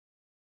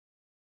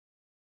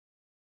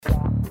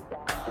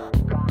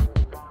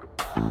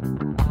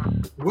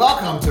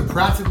Welcome to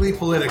Practically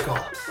Political.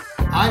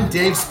 I'm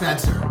Dave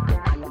Spencer.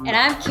 And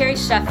I'm Carrie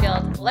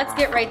Sheffield. Let's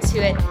get right to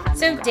it.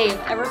 So, Dave,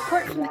 a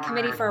report from the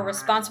Committee for a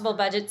Responsible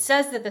Budget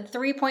says that the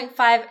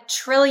 $3.5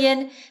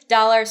 trillion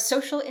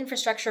social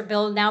infrastructure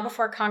bill now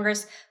before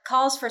Congress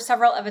calls for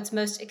several of its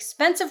most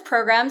expensive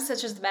programs,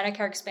 such as the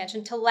Medicare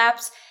expansion, to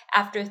lapse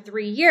after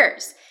 3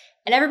 years.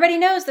 And everybody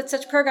knows that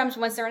such programs,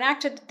 once they're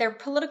enacted, they're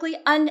politically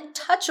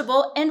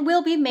untouchable and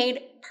will be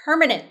made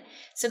permanent.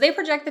 So they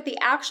project that the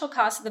actual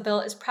cost of the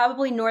bill is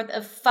probably north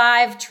of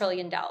 $5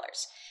 trillion.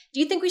 Do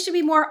you think we should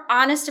be more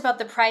honest about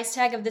the price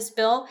tag of this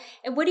bill?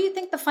 And what do you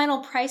think the final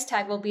price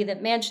tag will be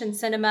that Manchin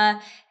Sinema,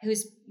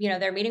 who's,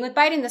 they're meeting with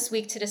Biden this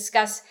week to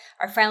discuss,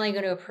 are finally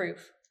going to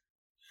approve?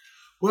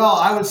 Well,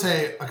 I would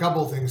say a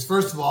couple of things.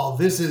 First of all,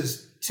 this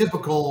is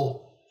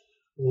typical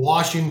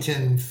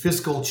Washington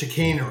fiscal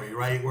chicanery,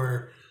 right?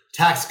 Where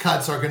tax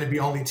cuts are going to be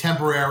only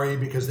temporary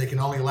because they can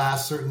only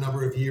last a certain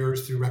number of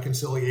years through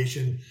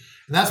reconciliation.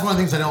 And that's one of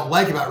the things I don't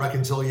like about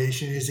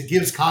reconciliation is it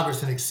gives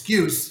Congress an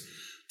excuse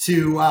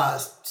to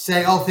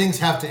say, oh, things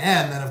have to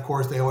end. Then, of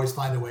course, they always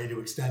find a way to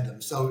extend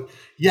them. So,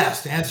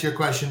 yes, to answer your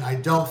question, I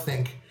don't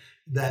think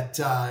that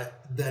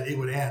that it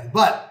would end.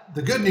 But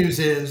the good news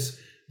is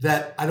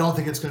that I don't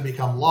think it's going to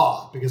become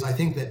law because I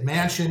think that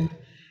Manchin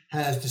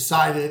has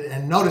decided,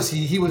 and notice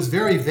he was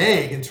very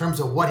vague in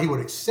terms of what he would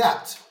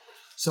accept.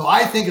 So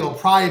I think it'll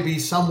probably be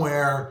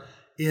somewhere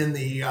in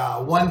the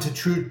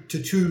 $1 to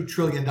 $2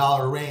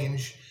 trillion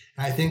range.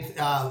 And I think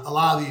a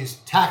lot of these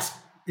tax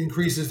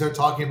increases they're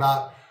talking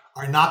about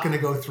are not going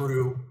to go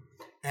through.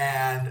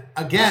 And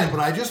again,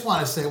 but I just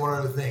want to say one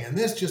other thing, and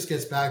this just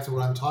gets back to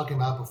what I'm talking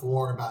about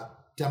before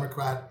about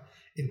Democrat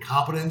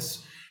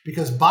incompetence,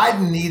 because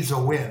Biden needs a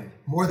win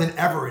more than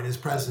ever in his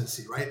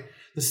presidency, right?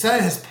 The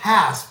Senate has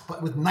passed,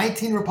 but with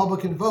 19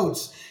 Republican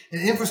votes,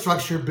 an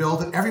infrastructure bill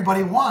that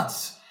everybody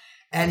wants.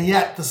 And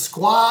yet the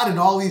squad and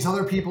all these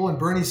other people and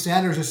Bernie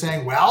Sanders are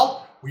saying,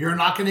 well, we are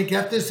not going to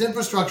get this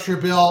infrastructure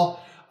bill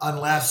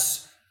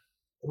unless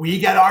we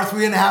get our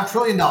 $3.5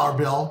 trillion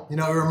bill. It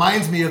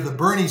reminds me of the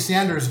Bernie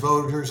Sanders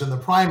voters in the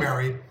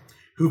primary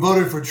who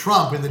voted for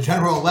Trump in the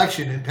general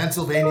election in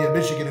Pennsylvania,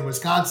 Michigan, and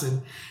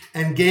Wisconsin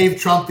and gave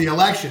Trump the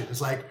election.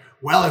 It's like,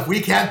 well, if we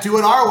can't do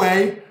it our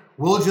way,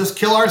 we'll just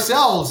kill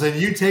ourselves and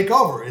you take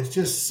over. It's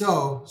just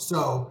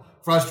so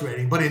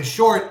frustrating. But in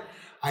short,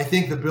 I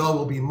think the bill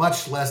will be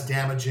much less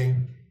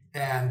damaging.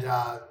 And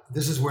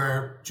this is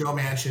where Joe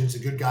Manchin's a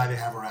good guy to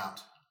have around.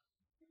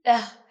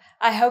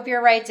 I hope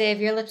you're right, Dave.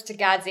 Your lips to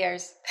God's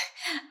ears.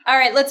 All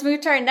right, let's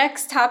move to our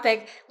next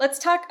topic. Let's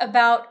talk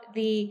about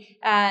the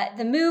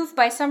move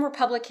by some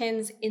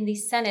Republicans in the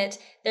Senate.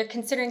 They're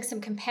considering some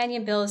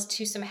companion bills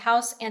to some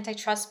House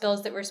antitrust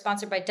bills that were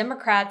sponsored by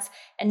Democrats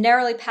and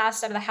narrowly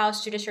passed out of the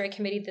House Judiciary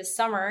Committee this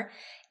summer.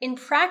 In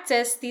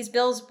practice, these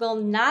bills will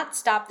not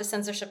stop the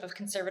censorship of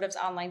conservatives'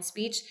 online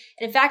speech.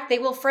 And in fact, they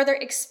will further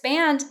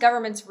expand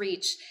government's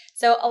reach.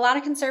 So a lot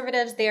of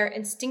conservatives, they are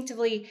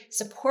instinctively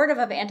supportive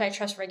of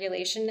antitrust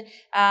regulation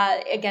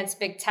against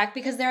big tech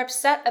because they're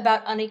upset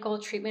about unequal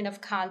treatment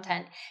of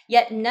content.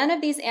 Yet none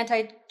of these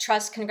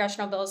antitrust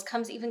congressional bills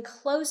comes even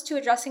close to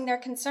addressing their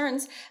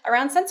concerns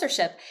around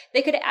censorship.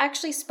 They could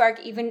actually spark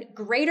even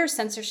greater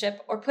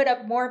censorship or put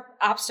up more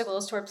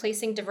obstacles toward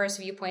placing diverse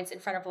viewpoints in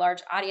front of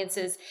large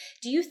audiences.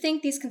 Do you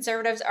think these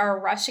conservatives are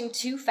rushing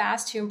too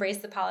fast to embrace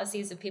the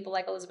policies of people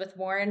like Elizabeth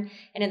Warren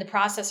and in the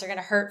process are going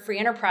to hurt free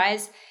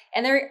enterprise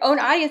and their own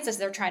audiences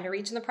they're trying to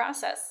reach in the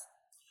process?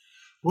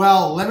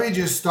 Well, let me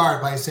just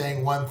start by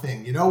saying one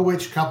thing. You know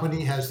which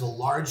company has the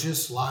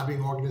largest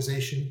lobbying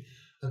organization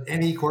of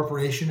any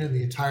corporation in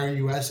the entire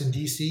U.S. and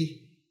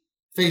D.C.?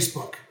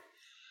 Facebook.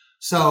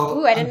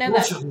 So, I didn't know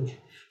that.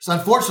 So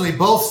unfortunately,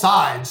 both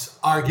sides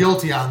are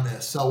guilty on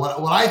this. So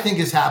what I think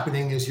is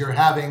happening is you're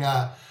having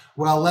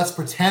let's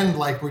pretend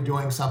like we're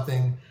doing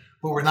something,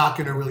 but we're not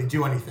going to really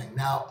do anything.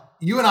 Now,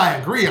 you and I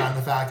agree on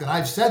the fact, and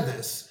I've said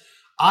this,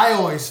 I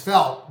always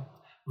felt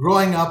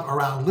growing up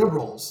around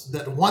liberals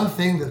that one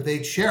thing that they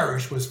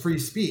cherished was free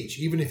speech,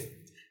 even if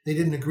they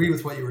didn't agree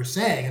with what you were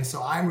saying. And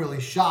so I'm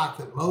really shocked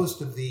that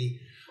most of the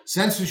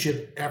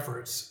censorship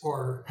efforts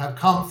have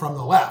come from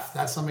the left.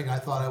 That's something I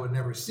thought I would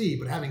never see.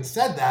 But having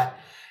said that,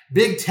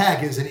 big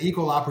tech is an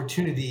equal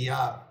opportunity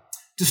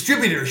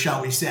distributor,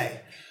 shall we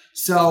say.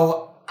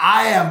 So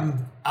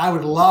I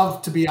would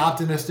love to be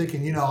optimistic.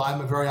 And,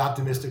 I'm a very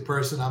optimistic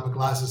person. I'm a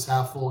glasses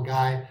half full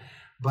guy.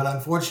 But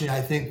unfortunately,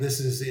 I think this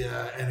is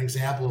an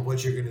example of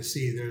what you're going to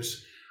see.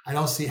 I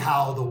don't see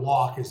how the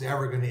walk is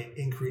ever going to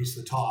increase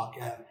the talk.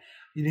 And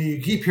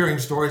you keep hearing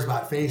stories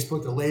about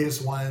Facebook. The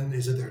latest one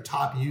is that their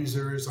top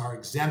users are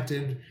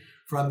exempted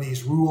from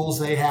these rules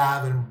they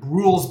have, and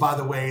rules, by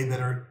the way,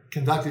 that are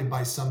conducted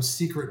by some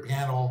secret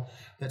panel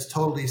that's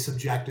totally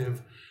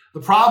subjective.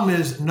 The problem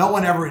is no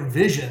one ever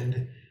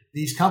envisioned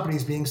these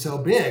companies being so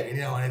big,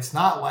 and it's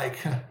not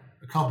like a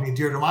company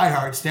dear to my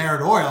heart,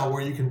 Standard Oil,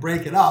 where you can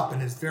break it up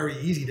and it's very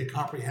easy to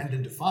comprehend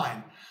and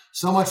define.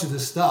 So much of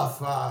this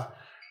stuff,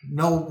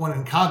 no one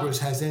in Congress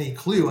has any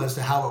clue as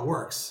to how it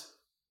works.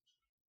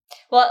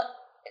 Well,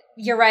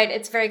 You're right.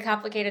 It's a very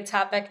complicated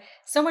topic.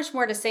 So much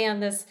more to say on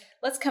this.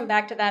 Let's come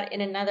back to that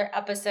in another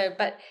episode.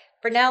 But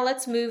for now,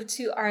 let's move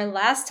to our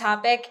last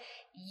topic,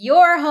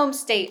 your home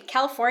state,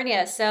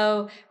 California.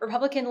 So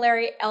Republican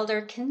Larry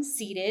Elder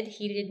conceded.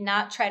 He did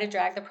not try to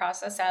drag the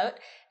process out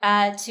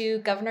to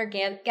Governor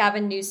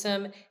Gavin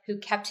Newsom, who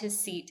kept his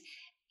seat.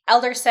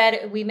 Elder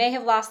said, "We may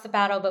have lost the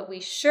battle, but we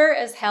sure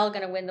as hell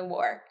going to win the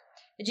war."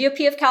 The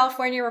GOP of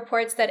California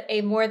reports that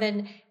a more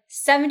than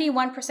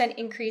 71%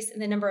 increase in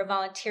the number of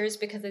volunteers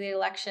because of the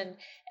election,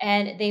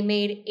 and they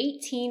made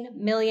 18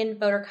 million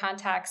voter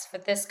contacts for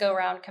this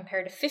go-around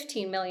compared to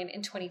 15 million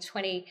in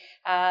 2020,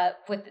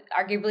 with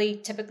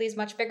arguably typically is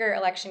much bigger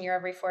election year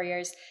every 4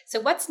 years. So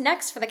what's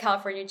next for the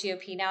California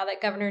GOP now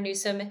that Governor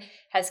Newsom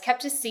has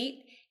kept his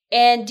seat?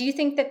 And do you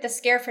think that the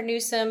scare for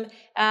Newsom,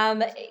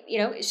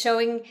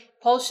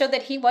 polls showed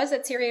that he was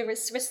at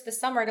serious risk this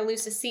summer to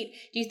lose his seat.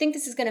 Do you think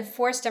this is going to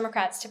force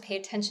Democrats to pay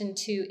attention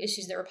to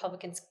issues that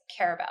Republicans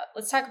care about?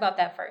 Let's talk about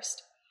that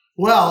first.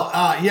 Well,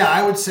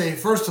 I would say,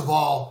 first of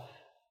all,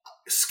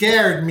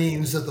 scared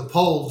means that the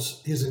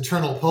polls, his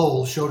internal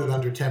polls, showed it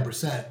under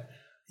 10%.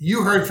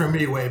 You heard from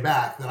me way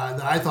back that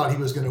I thought he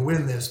was going to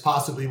win this,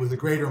 possibly with a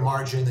greater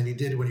margin than he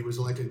did when he was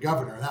elected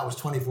governor. And that was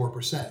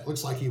 24%. It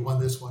looks like he won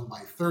this one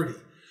by 30.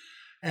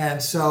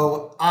 And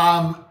so,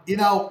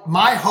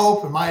 my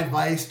hope and my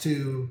advice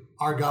to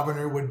our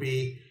governor would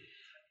be,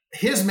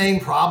 his main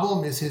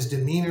problem is his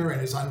demeanor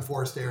and his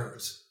unforced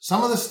errors.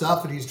 Some of the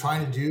stuff that he's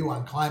trying to do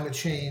on climate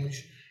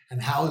change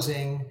and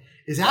housing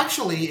is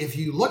actually, if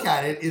you look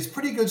at it, is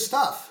pretty good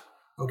stuff.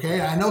 Okay.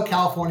 I know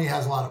California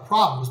has a lot of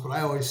problems, but I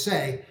always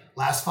say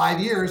last 5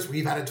 years,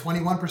 we've had a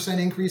 21%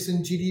 increase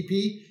in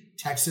GDP,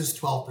 Texas,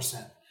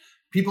 12%.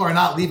 People are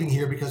not leaving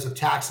here because of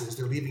taxes.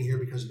 They're leaving here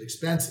because of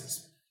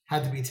expenses.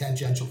 Had to be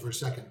tangential for a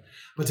second.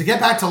 But to get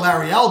back to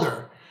Larry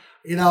Elder,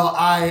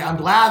 I'm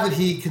glad that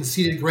he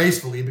conceded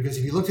gracefully, because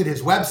if you looked at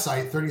his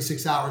website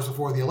 36 hours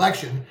before the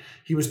election,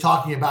 he was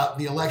talking about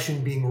the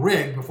election being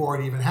rigged before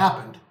it even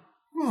happened.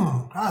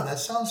 God, that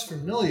sounds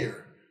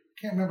familiar.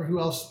 Can't remember who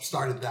else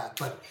started that.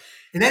 But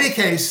in any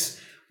case,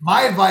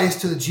 my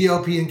advice to the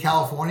GOP in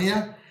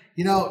California,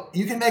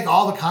 you can make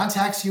all the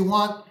contacts you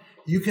want,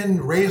 you can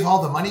raise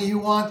all the money you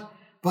want,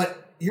 but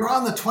you're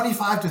on the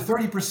 25 to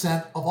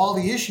 30% of all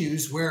the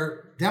issues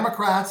where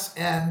Democrats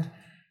and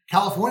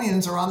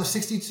Californians are on the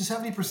 60 to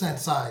 70%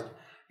 side.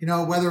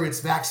 Whether it's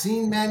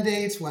vaccine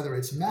mandates, whether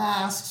it's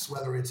masks,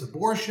 whether it's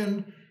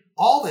abortion,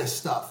 all this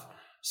stuff.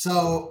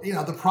 So,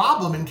 the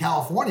problem in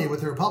California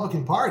with the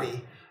Republican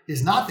Party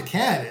is not the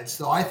candidates,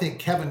 though I think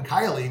Kevin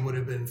Kiley would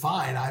have been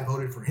fine. I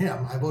voted for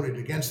him. I voted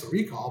against the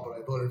recall,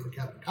 but I voted for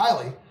Kevin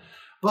Kiley.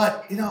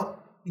 But,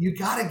 you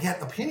got to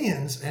get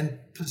opinions and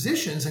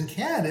positions and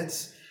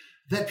candidates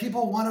that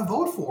people want to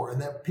vote for and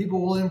that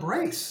people will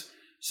embrace.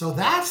 So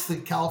that's the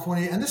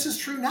California, and this is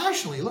true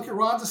nationally. Look at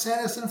Ron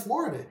DeSantis in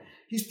Florida.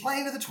 He's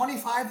playing to the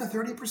 25 to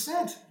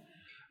 30%.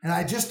 And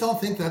I just don't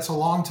think that's a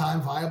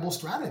long-time viable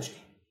strategy.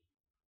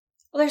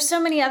 Well, there's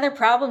so many other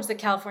problems that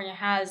California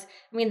has.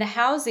 I mean, the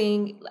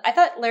housing, I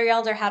thought Larry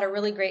Elder had a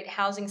really great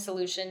housing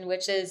solution,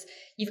 which is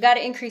you've got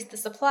to increase the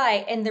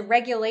supply. And the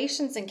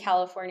regulations in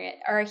California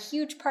are a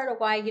huge part of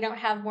why you don't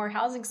have more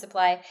housing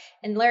supply.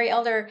 And Larry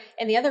Elder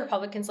and the other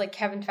Republicans like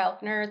Kevin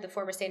Faulconer, the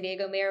former San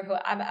Diego mayor, who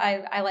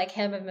I like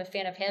him, I'm a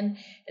fan of him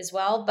as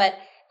well. But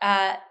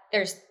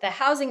there's the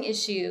housing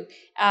issue,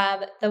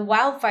 the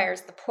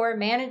wildfires, the poor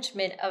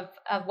management of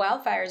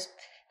wildfires,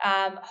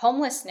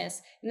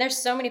 homelessness, and there's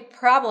so many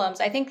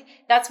problems. I think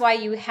that's why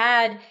you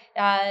had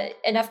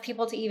enough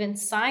people to even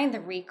sign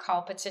the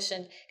recall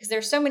petition, because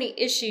there's so many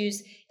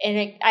issues.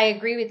 And I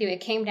agree with you.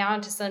 It came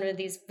down to some of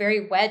these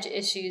very wedge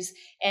issues,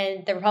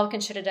 and the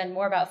Republicans should have done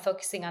more about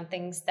focusing on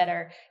things that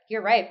are,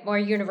 you're right, more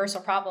universal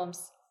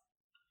problems.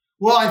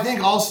 Well, I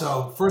think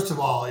also, first of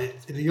all,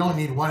 you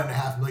only need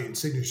 1.5 million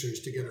signatures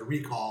to get a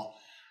recall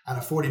out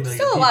of 40 million.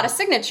 Still people. A lot of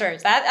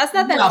signatures. That's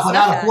not that. Yeah, but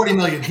out of 40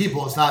 million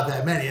people, it's not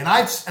that many. And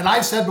I've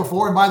said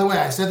before, and by the way,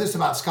 I said this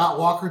about Scott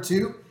Walker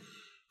too.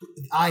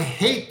 I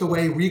hate the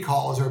way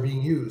recalls are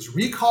being used.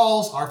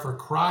 Recalls are for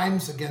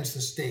crimes against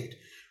the state.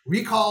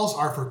 Recalls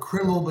are for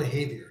criminal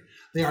behavior.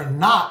 They are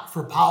not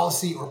for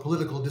policy or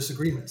political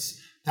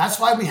disagreements. That's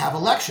why we have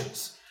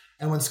elections.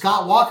 And when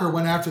Scott Walker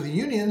went after the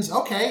unions,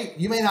 okay,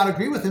 you may not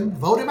agree with him,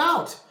 vote him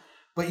out.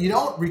 But you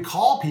don't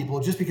recall people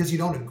just because you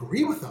don't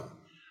agree with them.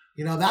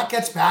 That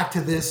gets back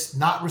to this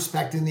not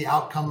respecting the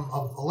outcome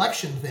of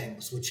election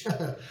things, which is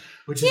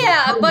but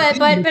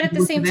at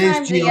the same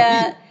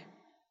time,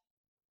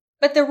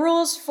 but the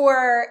rules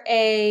for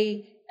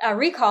a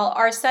recall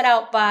are set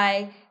out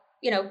by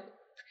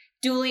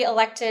duly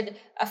elected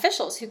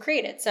officials who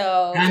create it.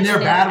 So and they're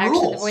bad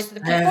rules, the voice of the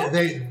people?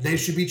 And they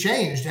should be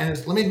changed. And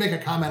let me make a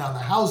comment on the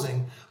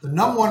housing. The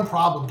number one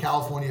problem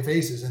California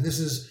faces, and this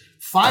is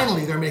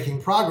finally they're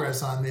making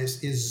progress on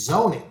this, is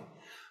zoning.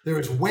 There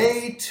is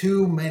way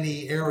too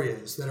many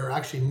areas that are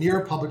actually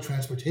near public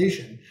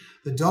transportation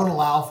that don't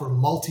allow for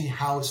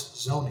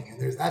multi-house zoning.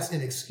 And that's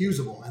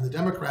inexcusable. And the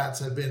Democrats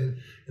have been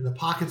in the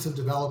pockets of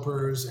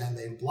developers and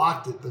they've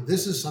blocked it. But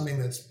this is something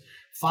that's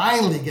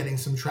finally getting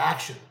some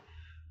traction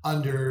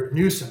under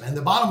Newsom. And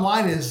the bottom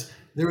line is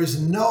there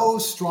is no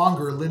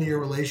stronger linear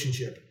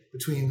relationship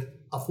between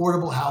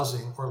affordable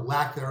housing or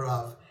lack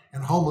thereof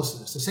and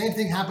homelessness. The same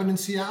thing happened in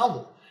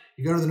Seattle.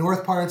 You go to the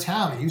north part of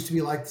town, it used to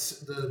be like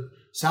the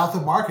south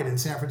of Market in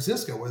San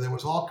Francisco, where there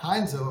was all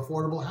kinds of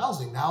affordable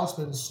housing. Now it's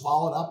been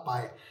swallowed up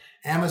by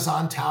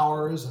Amazon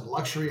towers and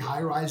luxury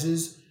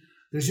high-rises.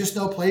 There's just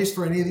no place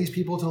for any of these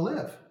people to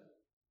live.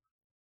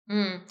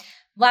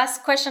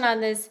 Last question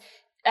on this.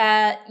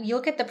 You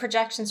look at the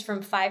projections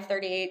from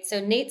 538. So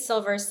Nate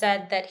Silver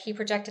said that he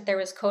projected there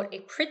was, quote, a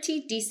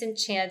pretty decent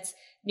chance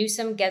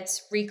Newsom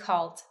gets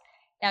recalled.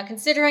 Now,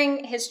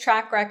 considering his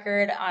track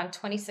record on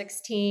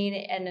 2016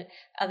 and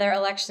other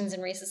elections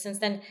and races since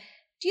then,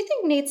 do you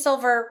think Nate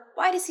Silver,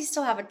 why does he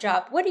still have a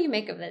job? What do you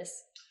make of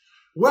this?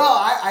 Well,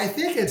 I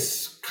think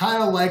it's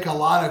kind of like a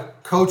lot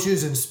of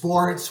coaches in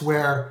sports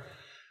where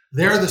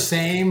they're the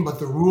same, but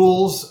the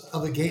rules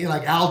of the game,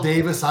 like Al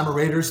Davis, I'm a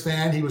Raiders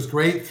fan. He was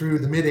great through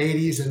the mid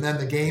 80s, and then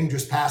the game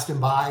just passed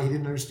him by. He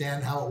didn't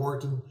understand how it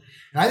worked. And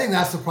I think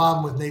that's the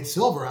problem with Nate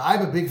Silver.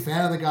 I'm a big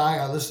fan of the guy.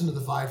 I listen to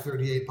the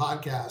 538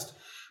 podcast.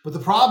 But the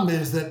problem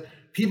is that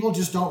people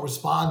just don't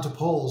respond to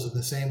polls in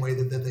the same way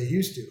that they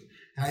used to.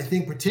 And I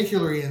think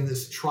particularly in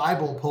this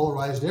tribal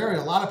polarized area,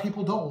 a lot of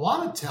people don't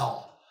want to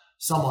tell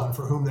someone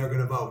for whom they're going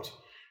to vote.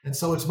 And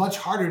so it's much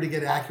harder to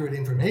get accurate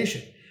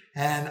information.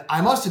 And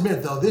I must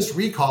admit, though, this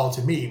recall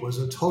to me was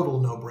a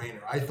total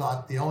no-brainer. I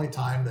thought the only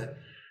time that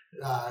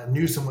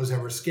Newsom was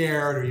ever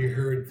scared or you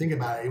heard think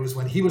about it was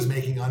when he was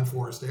making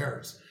unforced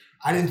errors.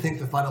 I didn't think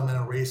the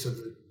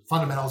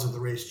fundamentals of the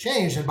race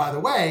changed. And by the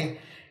way,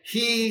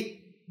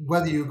 he,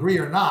 whether you agree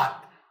or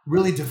not,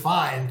 really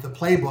defined the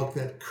playbook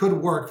that could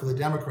work for the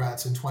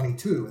Democrats in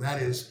 22. And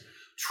that is,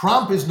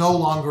 Trump is no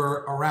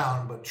longer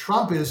around, but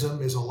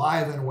Trumpism is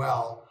alive and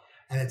well,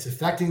 and it's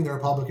affecting the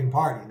Republican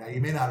Party. Now,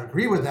 you may not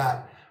agree with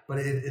that, but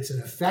it's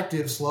an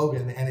effective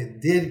slogan, and it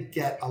did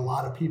get a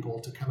lot of people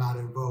to come out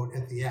and vote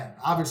at the end.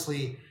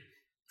 Obviously,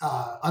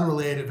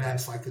 unrelated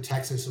events like the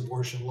Texas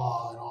abortion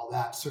law and all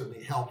that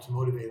certainly helped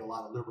motivate a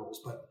lot of liberals.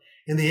 But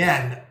in the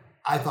end,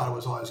 I thought it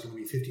was always going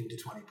to be 15 to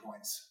 20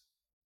 points.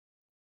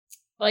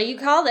 Well, you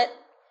called it.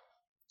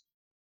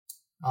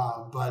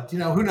 But,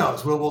 who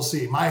knows? We'll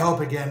see. My hope,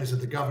 again, is that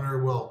the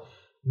governor will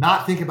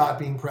not think about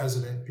being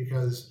president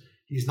because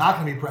he's not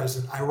going to be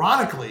president.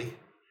 Ironically,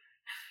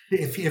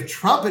 if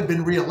Trump had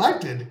been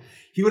reelected,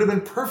 he would have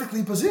been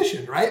perfectly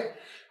positioned, right?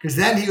 Because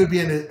then he would be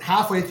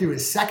halfway through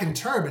his second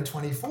term in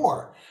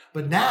 24.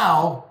 But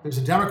now there's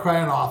a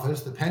Democrat in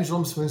office. The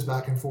pendulum swings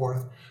back and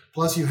forth.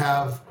 Plus you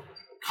have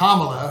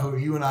Kamala, who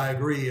you and I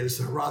agree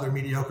is a rather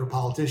mediocre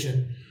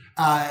politician.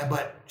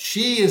 But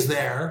she is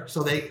there,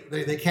 so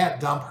they can't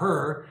dump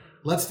her.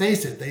 Let's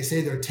face it, they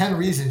say there are 10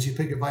 reasons you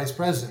pick a vice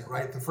president,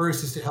 right? The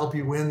first is to help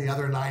you win. The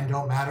other 9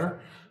 don't matter.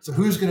 So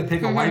who's going to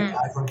pick a white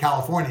guy from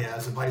California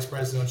as a vice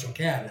presidential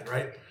candidate,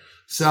 right?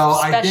 So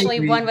especially I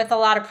think one with a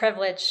lot of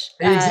privilege,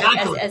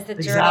 exactly, as the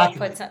journal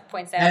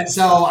points out. And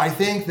so I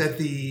think that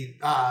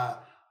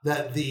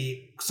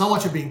so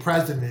much of being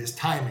president is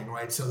timing,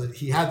 right? So that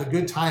he had the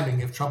good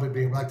timing if Trump had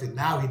been elected.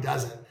 Now he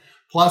doesn't.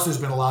 Plus, there's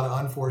been a lot of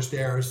unforced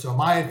errors. So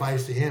my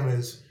advice to him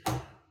is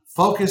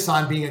focus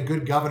on being a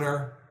good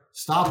governor.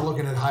 Stop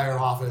looking at higher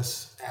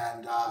office,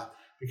 and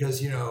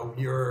because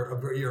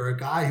you're a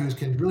guy who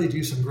can really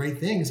do some great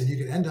things, and you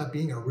can end up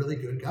being a really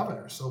good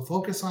governor. So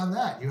focus on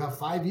that. You have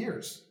 5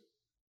 years.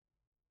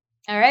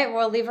 All right,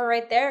 we'll leave her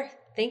right there.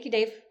 Thank you,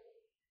 Dave.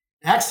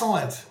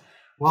 Excellent.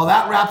 Well,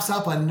 that wraps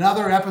up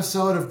another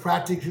episode of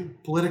Practically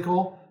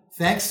Political.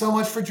 Thanks so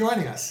much for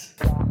joining us.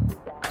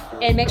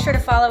 And make sure to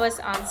follow us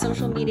on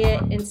social media,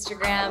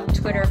 Instagram,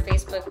 Twitter,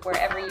 Facebook,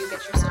 wherever you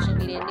get your social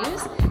media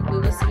news. We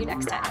will see you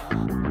next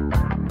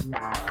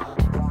time.